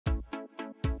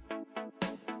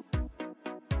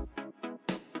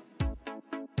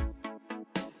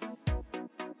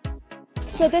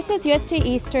So this is USTA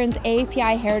Eastern's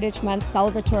AAPI Heritage Month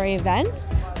celebratory event,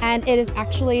 and it is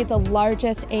actually the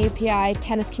largest AAPI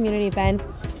tennis community event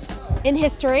in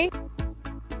history.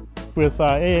 With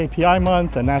AAPI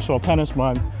Month and National Tennis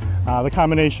Month, the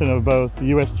combination of both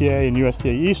USTA and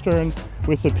USTA Eastern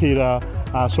with the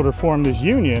PETA sort of formed this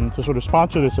union to sort of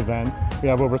sponsor this event. We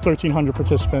have over 1,300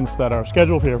 participants that are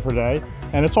scheduled here for today,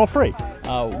 and it's all free.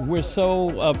 We're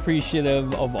so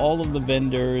appreciative of all of the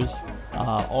vendors,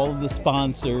 all of the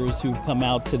sponsors who've come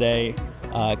out today.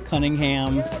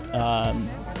 Cunningham,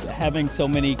 having so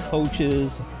many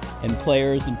coaches and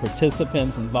players and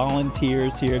participants and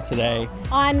volunteers here today.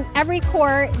 On every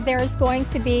court, there's going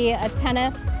to be a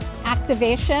tennis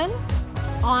activation.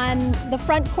 On the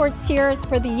front courts here is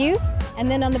for the youth, and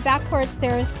then on the back courts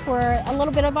there's for a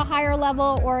little bit of a higher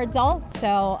level or adult.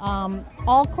 So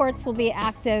all courts will be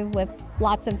active with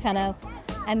lots of tennis,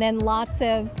 and then lots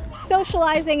of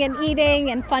socializing and eating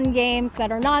and fun games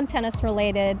that are non-tennis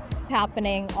related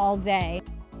happening all day.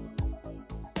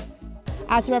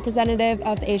 As a representative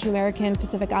of the Asian American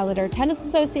Pacific Islander Tennis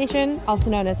Association, also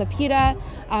known as APITA,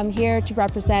 I'm here to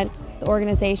represent the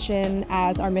organization,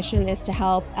 as our mission is to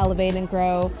help elevate and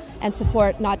grow and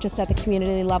support not just at the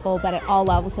community level but at all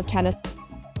levels of tennis.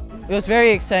 It was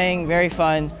very exciting, very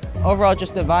fun. Overall,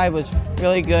 just the vibe was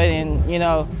really good, and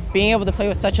being able to play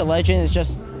with such a legend is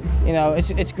just,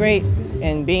 it's great,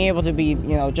 and being able to be,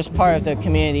 just part of the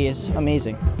community is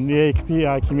amazing. The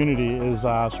API community is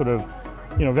sort of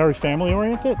very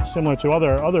family-oriented, similar to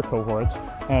other cohorts,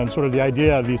 and sort of the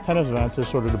idea of these tennis events is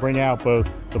sort of to bring out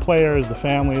both the players, the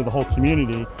family, the whole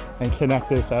community, and connect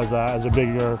this as a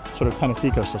bigger sort of tennis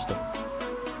ecosystem.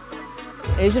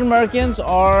 Asian Americans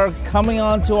are coming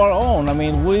on to our own. I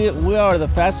mean, we are the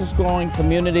fastest growing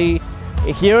community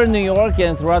here in New York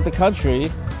and throughout the country,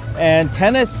 and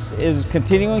tennis is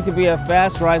continuing to be a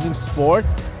fast rising sport,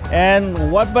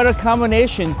 and what better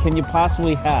combination can you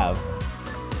possibly have?